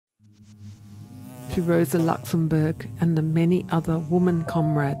to Rosa Luxemburg and the many other woman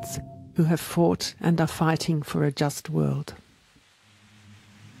comrades who have fought and are fighting for a just world.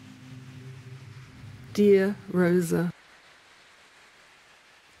 Dear Rosa,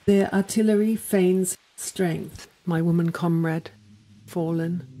 their artillery feigns strength, my woman comrade,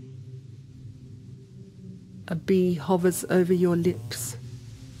 fallen. A bee hovers over your lips.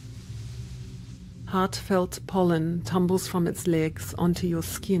 Heartfelt pollen tumbles from its legs onto your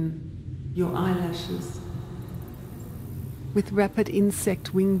skin, your eyelashes. With rapid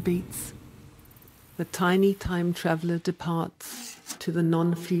insect wing beats, the tiny time traveler departs to the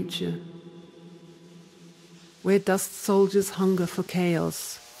non-future, where dust soldiers hunger for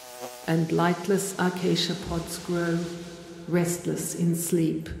chaos and lightless acacia pods grow, restless in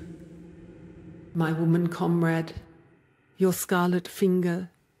sleep. My woman comrade, your scarlet finger,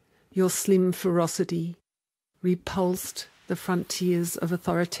 your slim ferocity, repulsed the frontiers of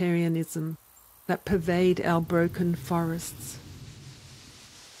authoritarianism that pervade our broken forests.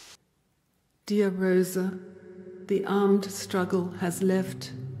 Dear Rosa, the armed struggle has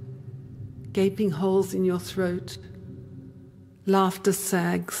left gaping holes in your throat. Laughter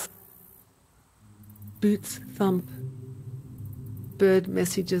sags. Boots thump. Bird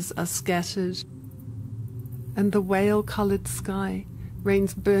messages are scattered. And the whale-coloured sky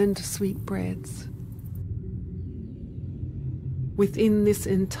rains burned sweetbreads. Within this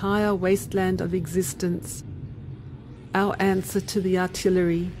entire wasteland of existence, our answer to the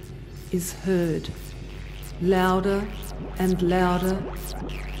artillery is heard, louder and louder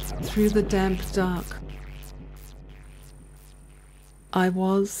through the damp dark. I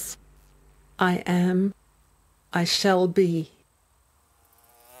was, I am, I shall be.